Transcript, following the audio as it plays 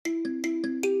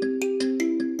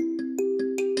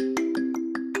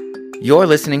You're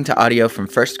listening to audio from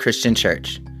First Christian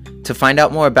Church. To find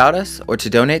out more about us or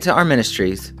to donate to our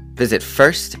ministries, visit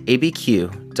firstabq.org.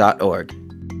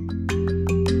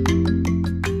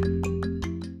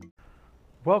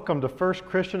 Welcome to First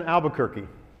Christian Albuquerque.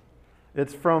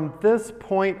 It's from this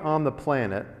point on the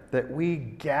planet that we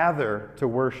gather to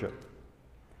worship.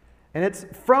 And it's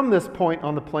from this point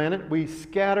on the planet we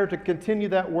scatter to continue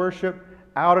that worship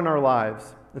out in our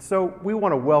lives. And so we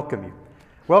want to welcome you.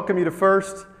 Welcome you to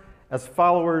First as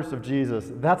followers of Jesus.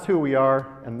 That's who we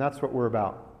are, and that's what we're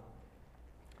about.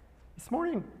 This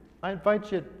morning, I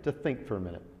invite you to think for a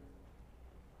minute.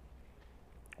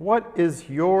 What is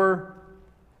your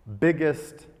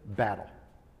biggest battle?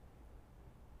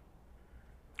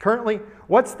 Currently,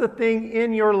 what's the thing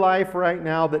in your life right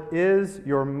now that is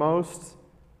your most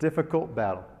difficult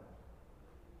battle?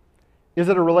 Is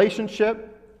it a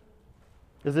relationship?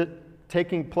 Is it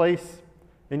taking place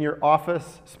in your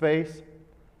office space?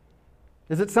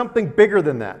 Is it something bigger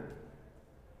than that?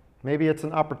 Maybe it's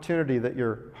an opportunity that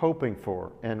you're hoping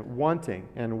for and wanting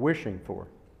and wishing for.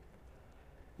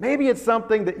 Maybe it's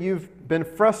something that you've been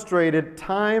frustrated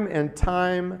time and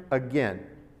time again,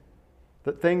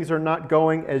 that things are not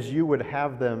going as you would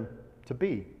have them to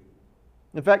be.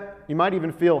 In fact, you might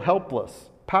even feel helpless,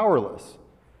 powerless,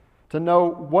 to know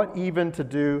what even to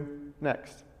do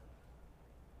next.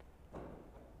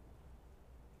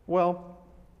 Well,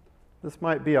 this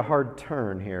might be a hard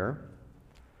turn here,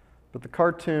 but the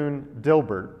cartoon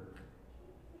Dilbert.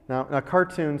 Now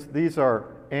cartoons, these are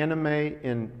anime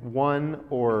in 1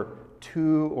 or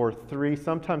 2 or 3,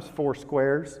 sometimes 4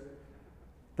 squares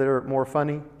that are more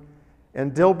funny.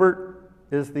 And Dilbert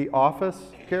is the office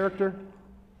character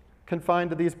confined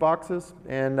to these boxes.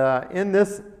 And in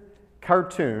this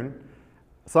cartoon,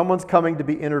 someone's coming to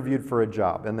be interviewed for a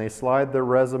job, and they slide their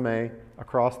resume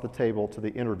across the table to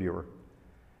the interviewer.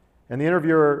 And the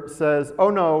interviewer says, "Oh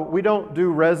no, we don't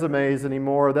do resumes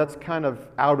anymore. That's kind of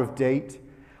out of date.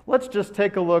 Let's just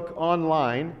take a look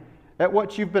online at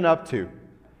what you've been up to,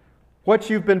 what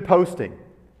you've been posting."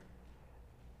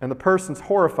 And the person's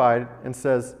horrified and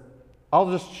says, "I'll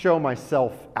just show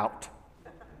myself out."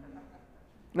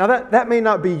 Now that may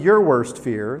not be your worst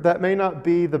fear. That may not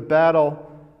be the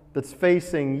battle that's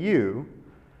facing you.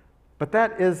 But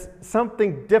that is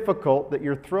something difficult that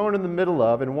you're thrown in the middle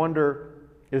of and wonder,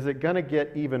 is it going to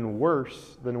get even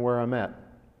worse than where I'm at?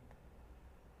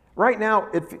 Right now,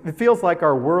 it feels like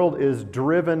our world is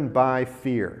driven by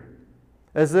fear,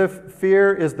 as if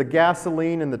fear is the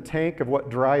gasoline in the tank of what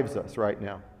drives us right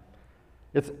now.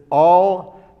 It's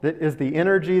all that is the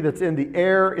energy that's in the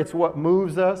air. It's what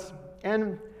moves us.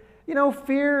 And,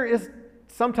 fear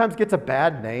sometimes gets a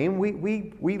bad name.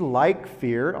 We like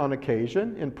fear on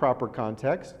occasion in proper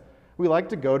context. We like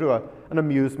to go to an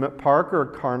amusement park or a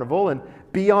carnival and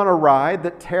be on a ride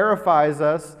that terrifies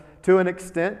us to an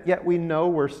extent, yet we know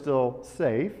we're still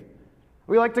safe.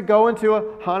 We like to go into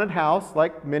a haunted house,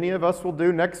 like many of us will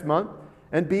do next month,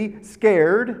 and be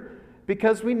scared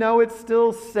because we know it's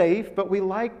still safe, but we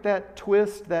like that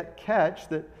twist, that catch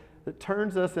that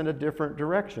turns us in a different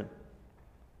direction.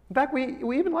 In fact,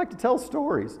 we even like to tell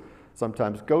stories,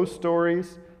 sometimes ghost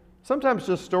stories, sometimes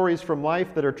just stories from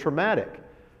life that are traumatic.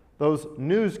 Those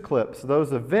news clips,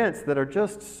 those events that are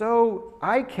just so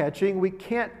eye-catching we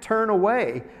can't turn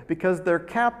away because they're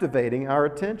captivating our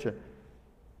attention.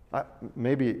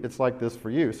 Maybe it's like this for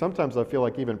you. Sometimes I feel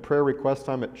like even prayer request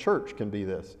time at church can be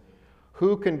this.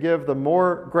 Who can give the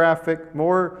more graphic,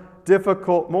 more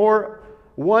difficult, more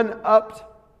one-upped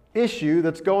issue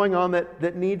that's going on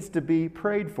that needs to be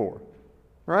prayed for,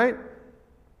 right?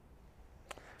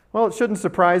 Well, it shouldn't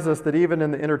surprise us that even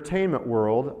in the entertainment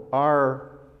world, our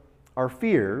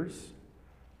fears,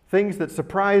 things that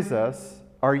surprise us,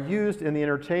 are used in the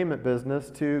entertainment business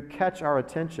to catch our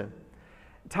attention.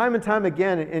 Time and time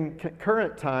again, in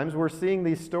current times, we're seeing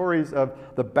these stories of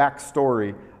the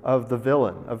backstory of the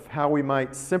villain, of how we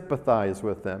might sympathize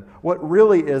with them, what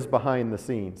really is behind the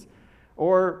scenes,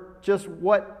 or just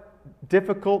what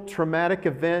difficult, traumatic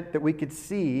event that we could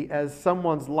see as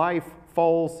someone's life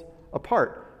falls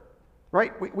apart.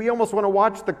 Right? We almost want to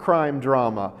watch the crime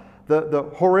drama,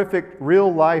 the horrific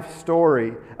real-life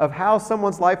story of how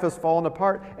someone's life has fallen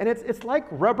apart. And it's like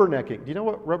rubbernecking. Do you know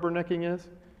what rubbernecking is?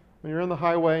 When you're on the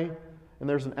highway and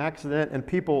there's an accident and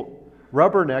people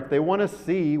rubberneck, they want to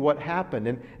see what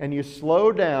happened. And you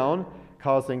slow down,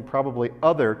 causing probably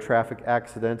other traffic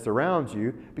accidents around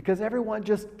you because everyone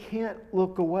just can't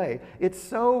look away. It's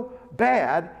so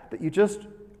bad that you just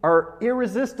are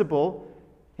irresistible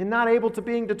and not able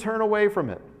to turn away from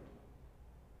it.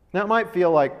 Now, it might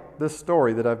feel like this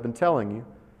story that I've been telling you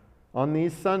on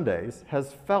these Sundays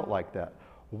has felt like that.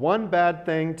 one bad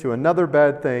thing to another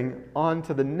bad thing, on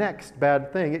to the next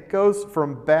bad thing. It goes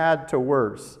from bad to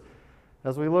worse.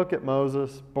 As we look at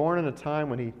Moses, born in a time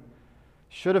when he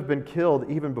should have been killed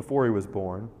even before he was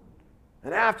born,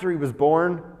 and after he was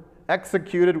born,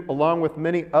 executed along with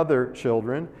many other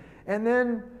children, and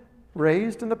then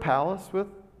raised in the palace with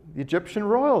the Egyptian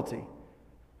royalty,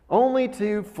 only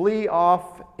to flee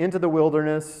off into the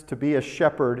wilderness to be a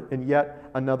shepherd in yet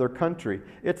another country.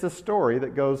 It's a story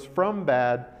that goes from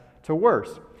bad to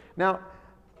worse. Now,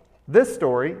 this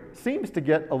story seems to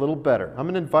get a little better. I'm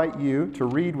going to invite you to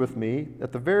read with me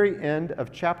at the very end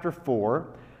of chapter 4.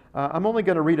 I'm only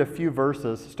going to read a few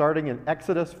verses, starting in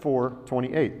Exodus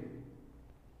 4:28.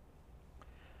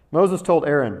 Moses told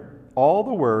Aaron all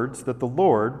the words that the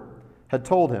Lord had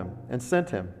told him and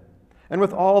sent him, and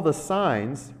with all the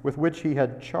signs with which he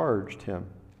had charged him.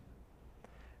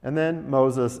 And then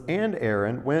Moses and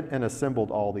Aaron went and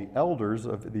assembled all the elders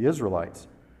of the Israelites.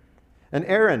 And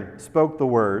Aaron spoke the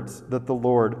words that the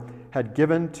Lord had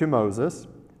given to Moses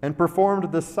and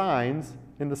performed the signs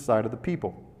in the sight of the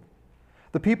people.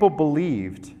 The people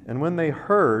believed, and when they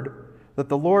heard that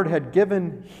the Lord had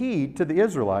given heed to the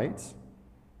Israelites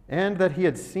and that he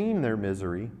had seen their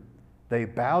misery, they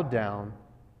bowed down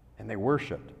and they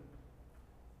worshiped.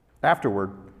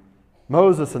 Afterward,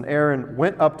 Moses and Aaron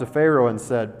went up to Pharaoh and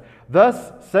said,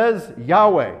 "Thus says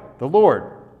Yahweh, the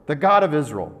Lord, the God of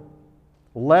Israel,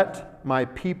 let my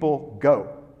people go,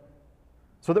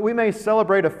 so that we may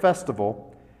celebrate a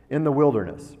festival in the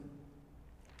wilderness."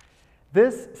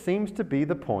 This seems to be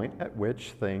the point at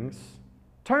which things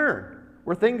turn,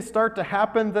 where things start to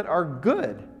happen that are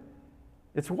good.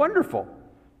 It's wonderful.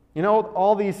 You know,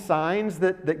 all these signs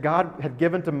that God had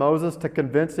given to Moses to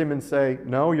convince him and say,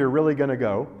 no, you're really going to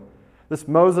go. This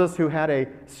Moses who had a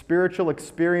spiritual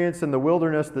experience in the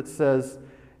wilderness that says,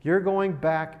 you're going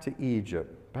back to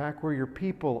Egypt, back where your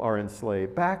people are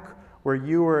enslaved, back where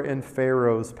you were in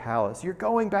Pharaoh's palace. You're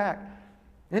going back.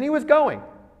 And he was going.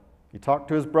 He talked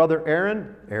to his brother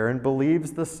Aaron. Aaron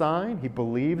believes the sign. He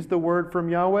believes the word from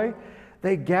Yahweh.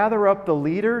 They gather up the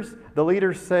leaders. The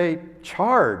leaders say,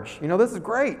 charge. You know, this is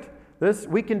great.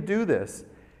 We can do this.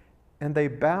 And they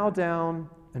bow down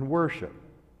and worship.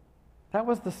 That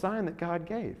was the sign that God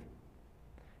gave.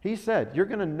 He said, you're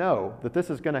going to know that this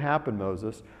is going to happen,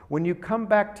 Moses, when you come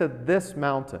back to this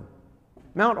mountain.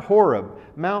 Mount Horeb,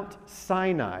 Mount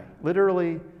Sinai,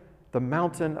 literally the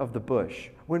mountain of the bush.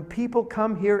 When people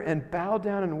come here and bow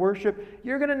down and worship,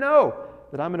 you're going to know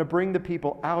that I'm going to bring the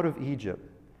people out of Egypt.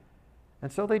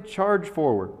 And so they charge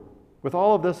forward with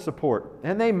all of this support.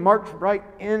 And they march right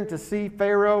in to see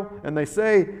Pharaoh, and they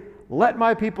say, let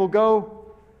my people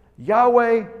go.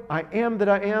 Yahweh, I am that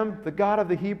I am, the God of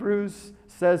the Hebrews,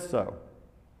 says so.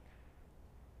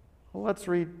 Well, let's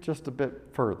read just a bit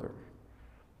further,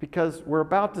 because we're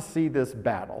about to see this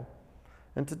battle.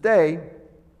 And today,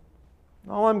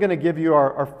 all I'm going to give you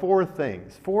are four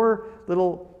things, four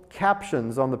little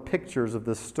captions on the pictures of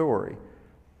this story.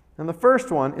 And the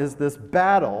first one is this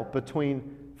battle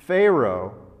between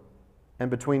Pharaoh and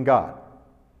between God.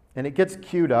 And it gets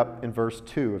queued up in verse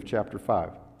 2 of chapter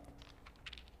 5.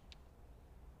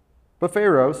 But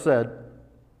Pharaoh said,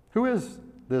 who is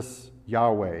this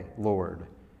Yahweh, Lord,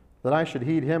 that I should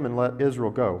heed him and let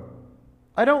Israel go?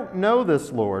 I don't know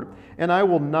this Lord, and I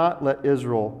will not let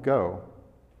Israel go.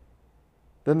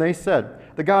 Then they said,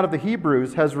 the God of the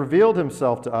Hebrews has revealed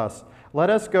himself to us.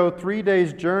 Let us go 3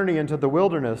 days' journey into the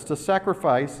wilderness to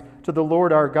sacrifice to the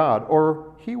Lord our God,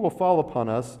 or he will fall upon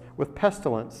us with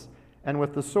pestilence and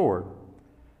with the sword.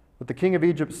 But the king of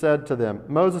Egypt said to them,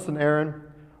 Moses and Aaron,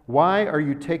 why are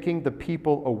you taking the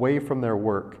people away from their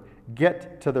work?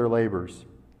 Get to their labors.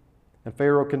 And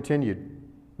Pharaoh continued,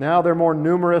 now they're more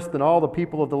numerous than all the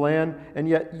people of the land, and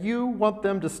yet you want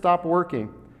them to stop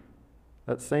working.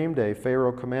 That same day,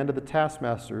 Pharaoh commanded the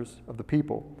taskmasters of the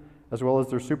people, as well as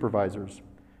their supervisors,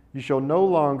 you shall no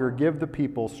longer give the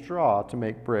people straw to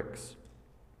make bricks.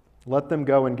 Let them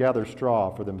go and gather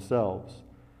straw for themselves,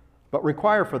 but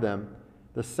require for them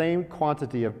the same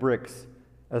quantity of bricks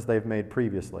as they've made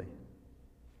previously.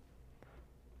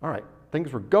 All right,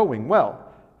 things were going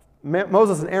well.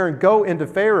 Moses and Aaron go into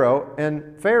Pharaoh,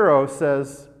 and Pharaoh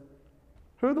says,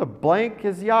 who the blank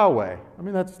is Yahweh? I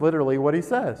mean, that's literally what he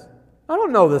says. I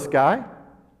don't know this guy.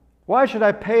 Why should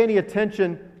I pay any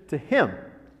attention to him?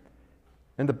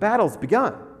 And the battle's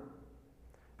begun.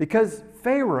 Because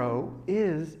Pharaoh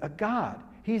is a god.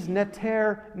 He's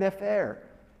Neter Nefer.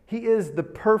 He is the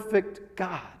perfect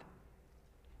God.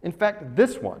 In fact,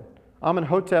 this one,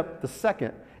 Amenhotep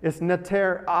II, is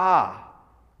Neter Ah,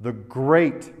 the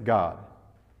great God.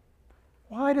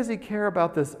 Why does he care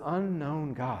about this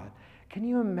unknown God? Can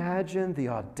you imagine the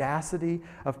audacity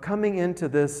of coming into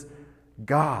this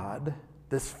God,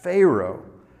 this Pharaoh,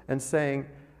 and saying,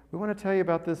 we want to tell you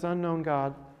about this unknown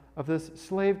God of this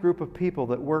slave group of people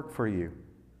that work for you.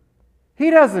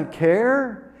 He doesn't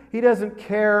care. He doesn't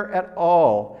care at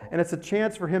all. And it's a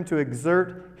chance for him to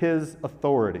exert his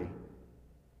authority.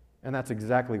 And that's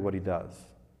exactly what he does.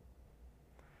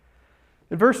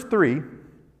 In verse 3,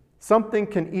 something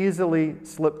can easily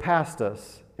slip past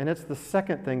us, and it's the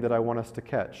second thing that I want us to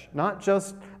catch. Not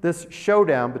just this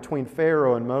showdown between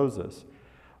Pharaoh and Moses,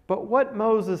 but what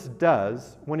Moses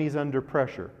does when he's under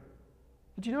pressure.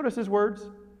 Did you notice his words?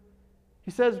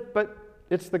 He says, but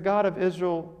it's the God of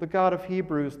Israel, the God of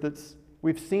Hebrews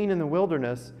we've seen in the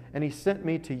wilderness, and he sent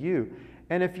me to you.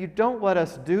 And if you don't let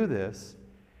us do this,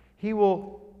 he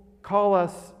will call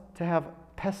us to have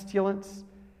pestilence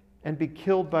and be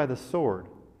killed by the sword.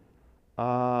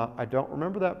 I don't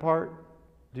remember that part.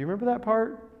 Do you remember that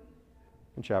part?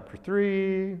 In chapter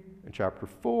 3, in chapter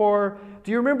 4.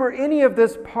 Do you remember any of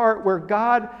this part where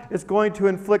God is going to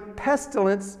inflict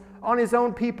pestilence on his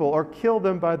own people or kill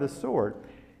them by the sword?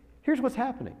 Here's what's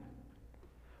happening.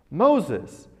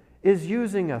 Moses is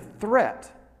using a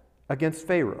threat against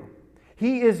Pharaoh.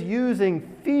 He is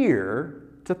using fear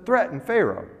to threaten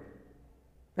Pharaoh.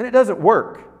 And it doesn't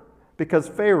work because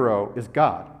Pharaoh is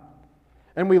God.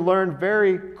 And we learn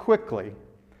very quickly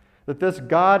that this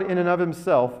God in and of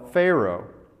himself, Pharaoh,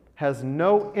 has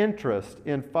no interest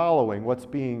in following what's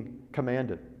being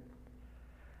commanded.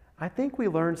 I think we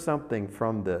learn something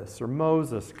from this, or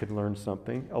Moses could learn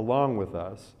something along with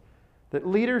us, that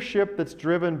leadership that's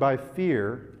driven by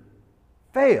fear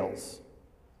fails.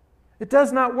 It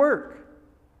does not work,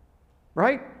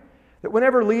 right? That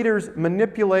whenever leaders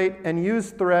manipulate and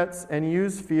use threats and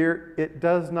use fear, it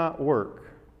does not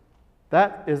work.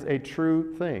 That is a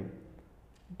true thing.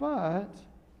 But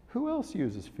who else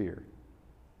uses fear?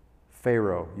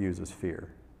 Pharaoh uses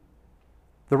fear.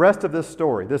 The rest of this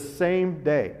story, this same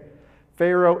day,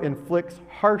 Pharaoh inflicts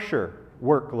harsher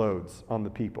workloads on the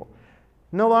people.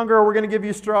 No longer are we going to give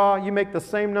you straw. You make the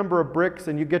same number of bricks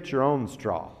and you get your own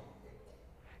straw.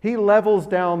 He levels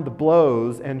down the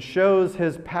blows and shows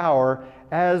his power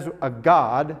as a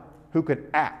God who could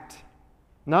act.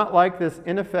 Not like this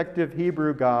ineffective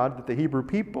Hebrew God that the Hebrew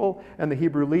people and the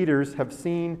Hebrew leaders have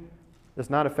seen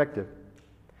is not effective.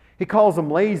 He calls them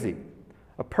lazy,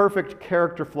 a perfect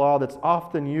character flaw that's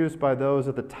often used by those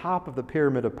at the top of the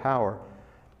pyramid of power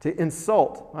to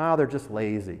insult. Wow, they're just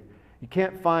lazy. You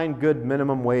can't find good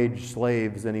minimum wage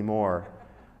slaves anymore.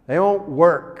 They won't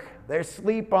work. They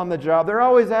sleep on the job. They're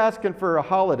always asking for a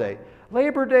holiday.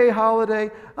 Labor Day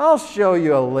holiday? I'll show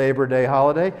you a Labor Day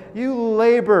holiday. You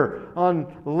labor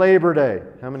on Labor Day.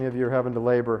 How many of you are having to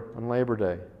labor on Labor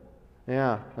Day?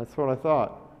 Yeah, that's what I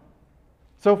thought.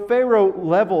 So Pharaoh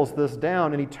levels this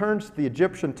down and he turns to the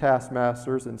Egyptian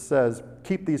taskmasters and says,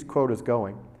 keep these quotas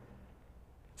going.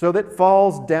 So that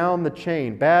falls down the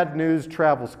chain. Bad news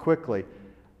travels quickly.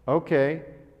 Okay,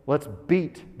 let's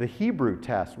beat the Hebrew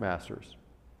taskmasters.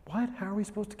 What? How are we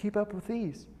supposed to keep up with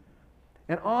these?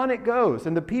 And on it goes.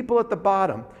 And the people at the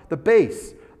bottom, the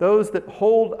base, those that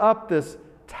hold up this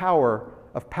tower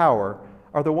of power,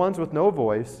 are the ones with no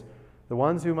voice, the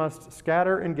ones who must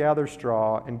scatter and gather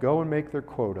straw and go and make their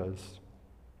quotas.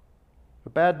 The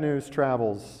bad news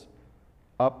travels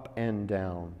up and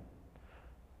down.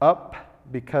 Up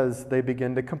because they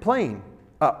begin to complain.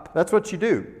 Up. That's what you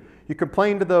do. You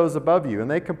complain to those above you,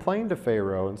 and they complain to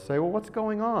Pharaoh and say, well, what's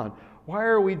going on? Why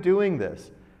are we doing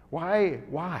this? Why?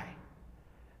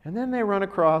 And then they run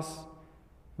across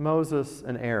Moses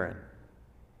and Aaron.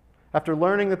 After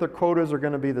learning that their quotas are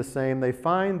going to be the same, they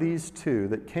find these two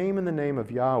that came in the name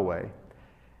of Yahweh.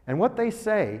 And what they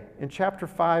say in chapter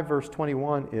 5, verse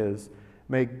 21 is,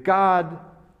 may God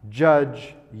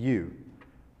judge you.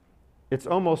 It's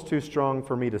almost too strong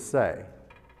for me to say.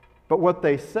 But what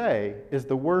they say is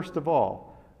the worst of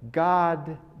all.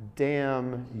 God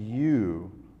damn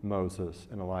you, Moses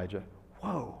and Elijah.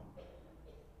 Whoa.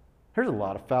 There's a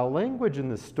lot of foul language in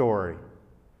this story.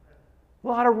 A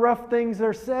lot of rough things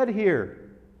are said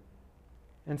here.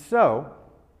 And so,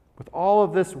 with all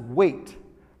of this weight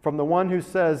from the one who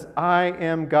says, I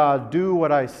am God, do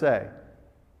what I say,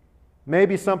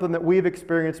 maybe something that we've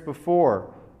experienced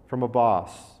before from a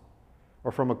boss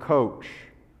or from a coach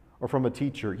or from a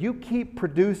teacher. You keep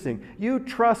producing. You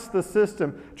trust the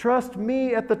system. Trust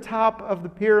me at the top of the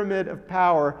pyramid of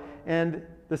power, and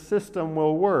the system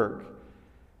will work.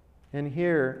 And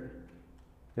here,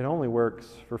 it only works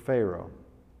for Pharaoh.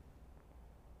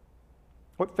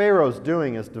 What Pharaoh's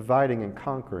doing is dividing and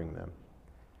conquering them,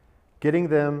 getting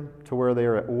them to where they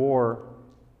are at war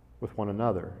with one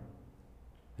another.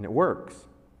 And it works.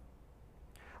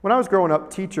 When I was growing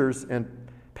up, teachers and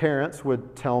parents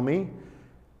would tell me,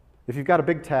 if you've got a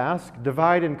big task,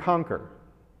 divide and conquer.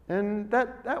 And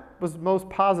that was the most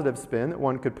positive spin that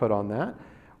one could put on that,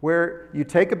 where you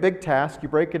take a big task, you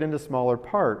break it into smaller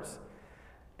parts.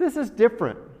 This is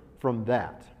different from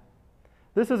that.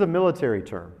 This is a military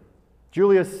term.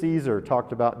 Julius Caesar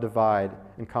talked about divide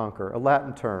and conquer, a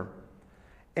Latin term.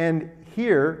 And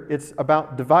here, it's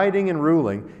about dividing and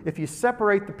ruling. If you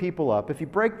separate the people up, if you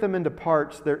break them into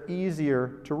parts, they're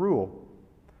easier to rule.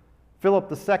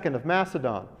 Philip II of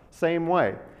Macedon, same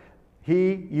way.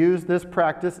 He used this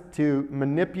practice to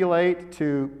manipulate,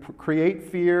 to create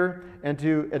fear, and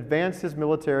to advance his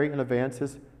military and advance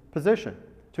his position,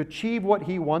 to achieve what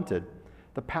he wanted,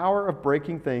 the power of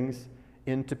breaking things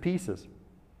into pieces.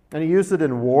 And he used it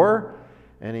in war,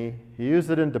 and he used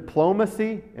it in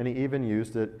diplomacy, and he even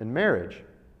used it in marriage.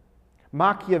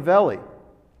 Machiavelli,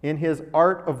 in his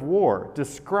Art of War,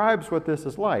 describes what this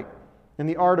is like. In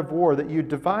the art of war, that you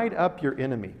divide up your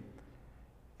enemy,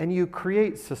 and you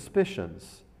create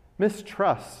suspicions,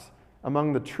 mistrusts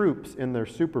among the troops in their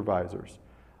supervisors,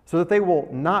 so that they will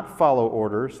not follow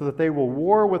orders, so that they will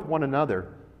war with one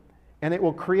another. And it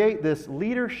will create this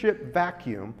leadership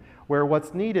vacuum where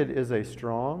what's needed is a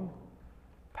strong,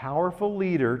 powerful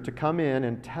leader to come in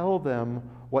and tell them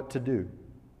what to do.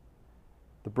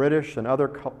 The British and other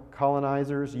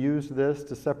colonizers used this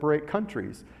to separate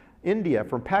countries, India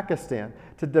from Pakistan,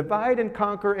 to divide and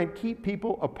conquer and keep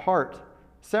people apart,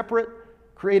 separate,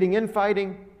 creating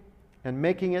infighting, and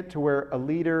making it to where a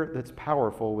leader that's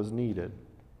powerful was needed.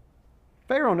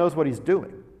 Pharaoh knows what he's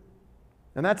doing.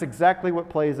 And that's exactly what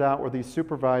plays out where these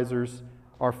supervisors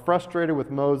are frustrated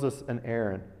with Moses and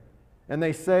Aaron. And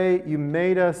they say, you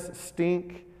made us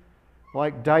stink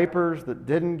like diapers that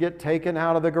didn't get taken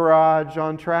out of the garage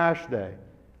on trash day.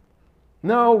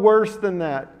 No, worse than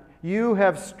that. You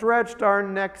have stretched our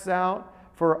necks out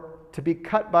to be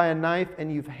cut by a knife,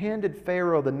 and you've handed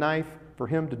Pharaoh the knife for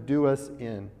him to do us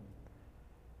in.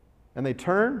 And they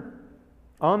turn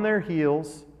on their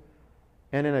heels,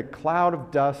 and in a cloud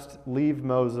of dust leave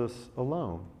Moses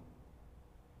alone.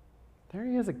 There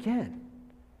he is again.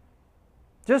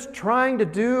 Just trying to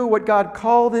do what God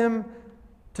called him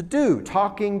to do.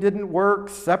 Talking didn't work,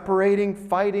 separating,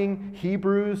 fighting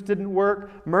Hebrews didn't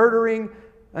work, murdering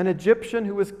an Egyptian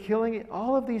who was killing it.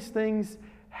 All of these things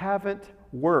haven't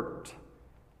worked.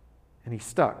 And he's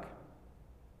stuck.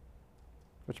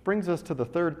 Which brings us to the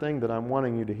third thing that I'm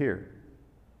wanting you to hear.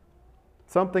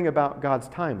 Something about God's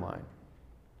timeline.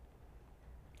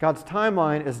 God's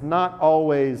timeline is not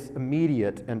always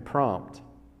immediate and prompt.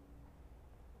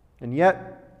 And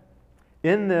yet,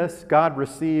 in this, God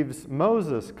receives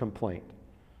Moses' complaint,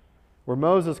 where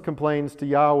Moses complains to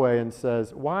Yahweh and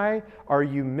says, why are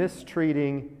you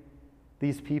mistreating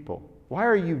these people? Why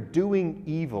are you doing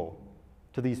evil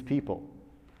to these people?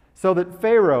 So that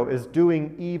Pharaoh is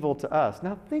doing evil to us.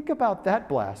 Now think about that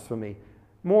blasphemy.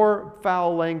 More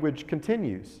foul language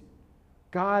continues.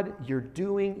 God, you're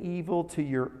doing evil to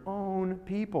your own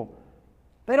people.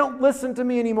 They don't listen to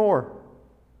me anymore.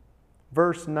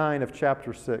 Verse 9 of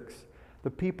chapter 6. The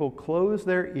people close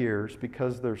their ears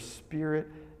because their spirit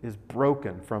is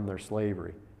broken from their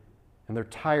slavery. And they're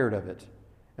tired of it.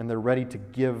 And they're ready to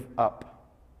give up.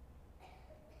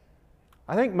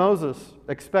 I think Moses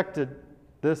expected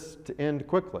this to end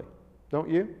quickly. Don't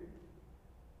you?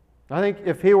 I think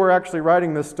if he were actually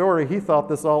writing this story, he thought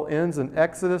this all ends in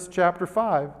Exodus chapter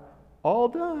 5. All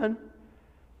done.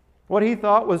 What he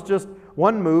thought was just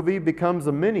one movie becomes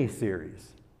a mini-series.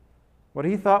 What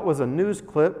he thought was a news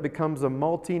clip becomes a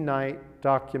multi-night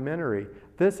documentary.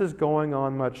 This is going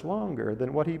on much longer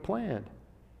than what he planned.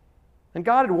 And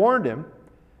God had warned him.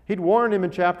 He'd warned him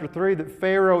in chapter 3 that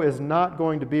Pharaoh is not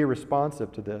going to be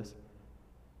responsive to this.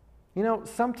 You know,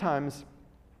 sometimes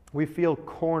we feel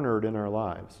cornered in our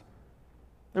lives.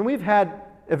 And we've had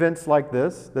events like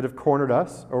this that have cornered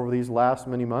us over these last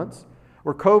many months,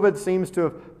 where COVID seems to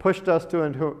have pushed us to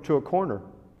a corner.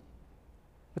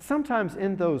 But sometimes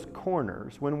in those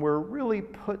corners, when we're really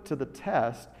put to the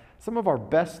test, some of our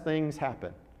best things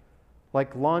happen.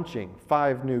 Like launching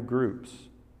 5 new groups,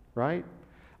 right?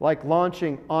 Like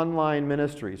launching online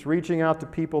ministries, reaching out to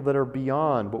people that are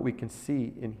beyond what we can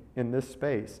see in this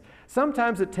space.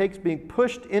 Sometimes it takes being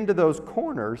pushed into those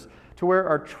corners to where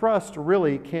our trust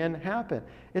really can happen.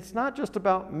 It's not just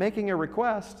about making a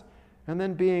request and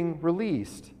then being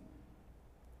released.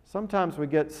 Sometimes we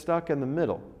get stuck in the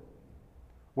middle,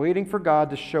 waiting for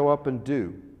God to show up and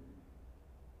do.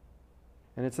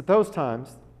 And it's at those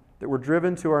times that we're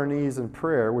driven to our knees in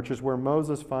prayer, which is where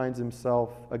Moses finds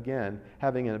himself again,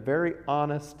 having a very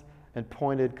honest and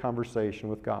pointed conversation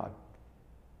with God.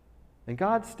 And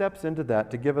God steps into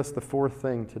that to give us the fourth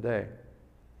thing today.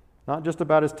 Not just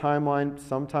about his timeline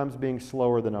sometimes being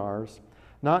slower than ours.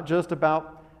 Not just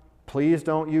about, please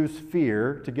don't use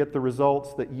fear to get the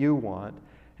results that you want.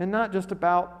 And not just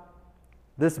about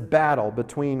this battle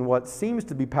between what seems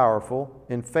to be powerful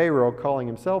in Pharaoh calling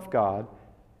himself God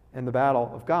and the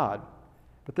battle of God.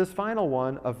 But this final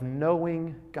one of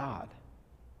knowing God.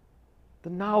 The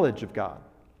knowledge of God.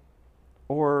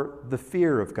 Or the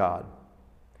fear of God.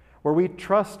 Where we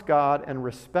trust God and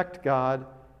respect God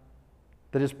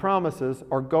that his promises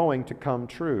are going to come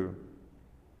true.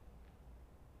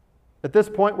 At this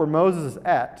point where Moses is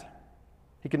at,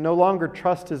 he can no longer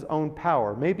trust his own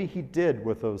power. Maybe he did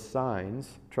with those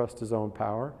signs, trust his own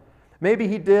power. Maybe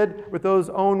he did with those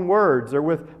own words or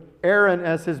with Aaron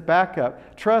as his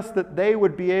backup. Trust that they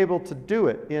would be able to do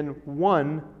it in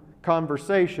one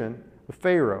conversation with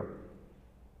Pharaoh.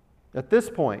 At this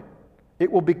point,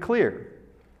 it will be clear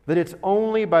that it's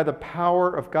only by the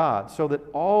power of God, so that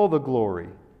all the glory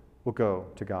will go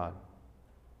to God.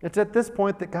 It's at this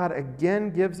point that God again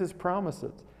gives his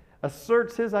promises,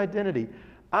 asserts his identity.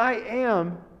 I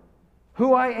am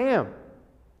who I am.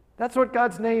 That's what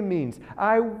God's name means.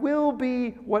 I will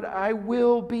be what I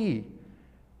will be.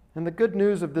 And the good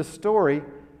news of this story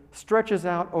stretches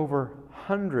out over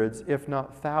hundreds, if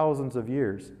not thousands of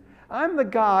years. I'm the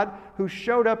God who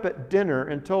showed up at dinner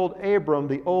and told Abram,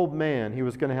 the old man, he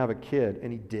was going to have a kid,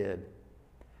 and he did.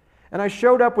 And I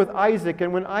showed up with Isaac,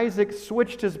 and when Isaac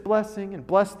switched his blessing and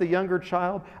blessed the younger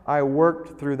child, I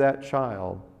worked through that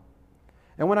child.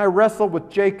 And when I wrestled with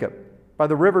Jacob by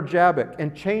the river Jabbok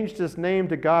and changed his name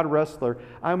to God Wrestler,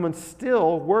 I'm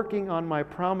still working on my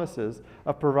promises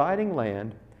of providing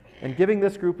land and giving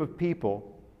this group of people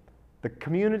the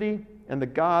community and the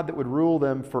God that would rule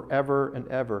them forever and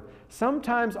ever.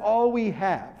 Sometimes all we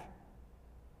have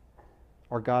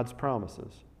are God's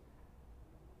promises.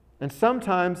 And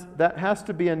sometimes that has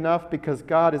to be enough because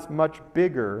God is much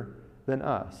bigger than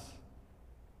us.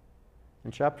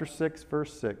 In chapter 6,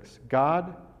 verse 6,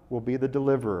 God will be the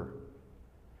deliverer.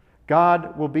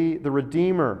 God will be the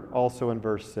redeemer, also in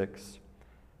verse 6.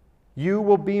 You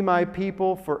will be my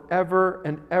people forever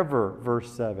and ever,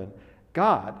 verse 7.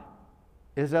 God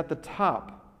is at the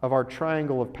top of our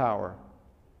triangle of power.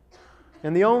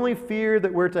 And the only fear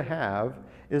that we're to have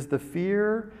is the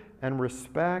fear and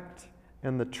respect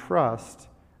and the trust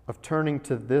of turning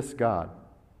to this God,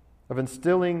 of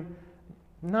instilling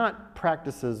not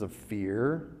practices of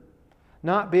fear,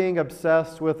 not being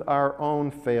obsessed with our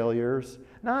own failures,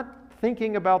 not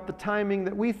thinking about the timing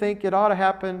that we think it ought to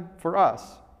happen for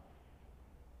us,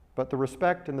 but the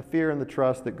respect and the fear and the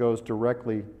trust that goes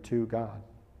directly to God.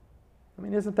 I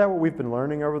mean, isn't that what we've been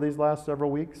learning over these last several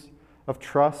weeks? Of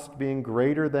trust being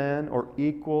greater than or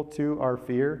equal to our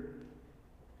fear?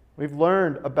 We've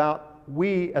learned about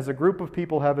we as a group of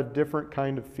people have a different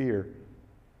kind of fear.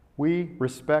 We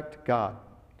respect God.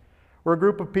 We're a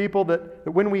group of people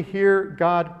that when we hear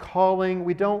God calling,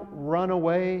 we don't run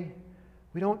away.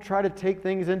 We don't try to take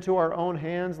things into our own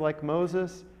hands like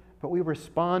Moses, but we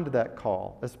respond to that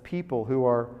call as people who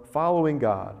are following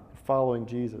God, following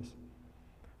Jesus.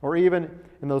 Or even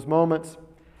in those moments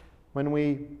when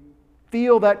we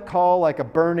feel that call like a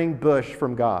burning bush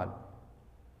from God,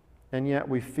 and yet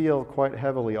we feel quite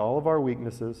heavily all of our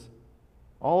weaknesses,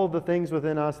 all of the things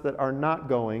within us that are not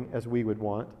going as we would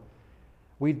want.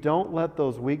 We don't let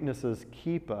those weaknesses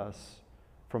keep us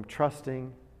from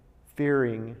trusting,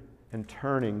 fearing, and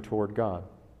turning toward God.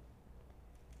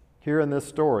 Here in this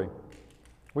story,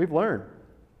 we've learned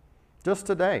just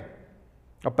today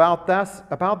about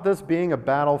this being a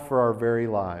battle for our very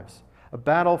lives, a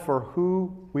battle for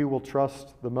who we will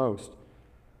trust the most,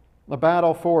 a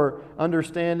battle for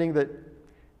understanding that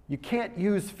you can't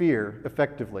use fear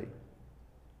effectively.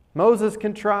 Moses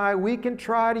can try, we can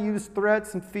try to use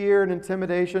threats and fear and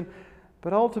intimidation,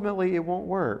 but ultimately it won't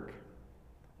work.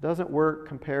 It doesn't work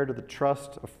compared to the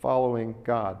trust of following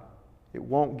God. It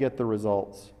won't get the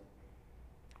results.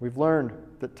 We've learned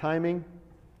that timing,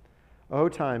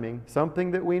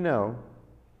 something that we know,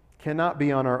 cannot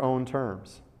be on our own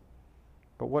terms.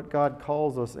 But what God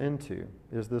calls us into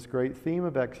is this great theme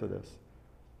of Exodus,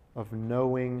 of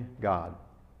knowing God.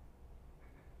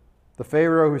 The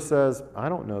Pharaoh who says, I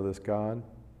don't know this God,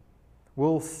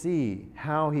 we'll see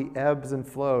how he ebbs and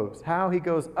flows, how he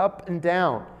goes up and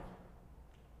down,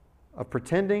 of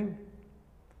pretending,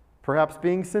 perhaps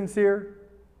being sincere,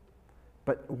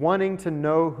 but wanting to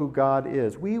know who God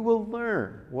is. We will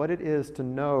learn what it is to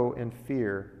know and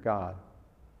fear God.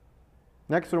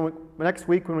 Next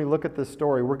week, when we look at this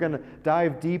story, we're going to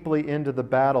dive deeply into the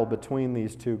battle between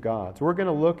these two gods. We're going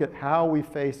to look at how we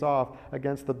face off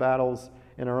against the battles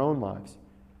in our own lives.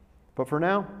 But for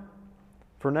now,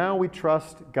 we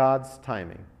trust God's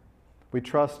timing. We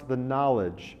trust the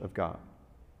knowledge of God.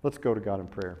 Let's go to God in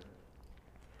prayer.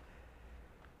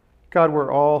 God,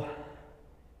 we're all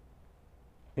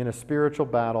in a spiritual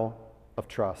battle of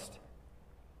trust.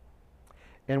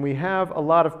 And we have a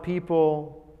lot of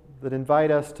people that invite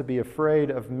us to be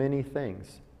afraid of many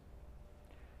things.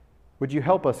 Would you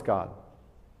help us, God,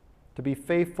 to be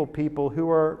faithful people who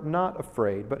are not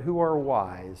afraid, but who are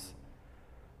wise,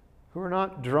 who are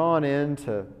not drawn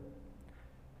into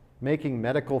making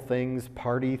medical things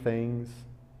party things,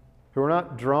 who are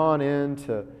not drawn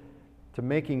into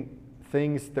making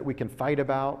things that we can fight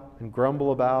about and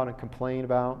grumble about and complain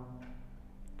about,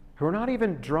 who are not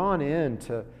even drawn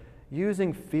into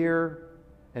using fear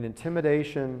and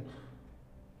intimidation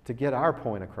to get our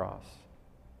point across.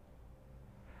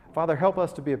 Father, help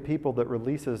us to be a people that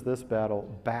releases this battle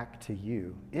back to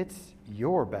you. It's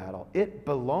your battle. It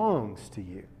belongs to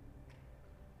you.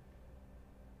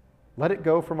 Let it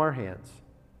go from our hands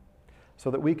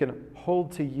so that we can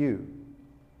hold to you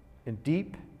in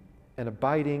deep and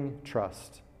abiding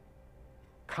trust,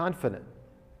 confident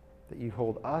that you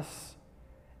hold us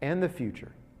and the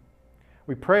future.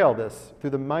 We pray all this through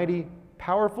the mighty,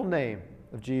 powerful name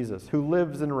of Jesus, who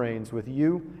lives and reigns with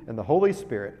you and the Holy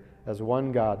Spirit as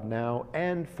one God now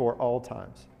and for all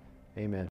times. Amen.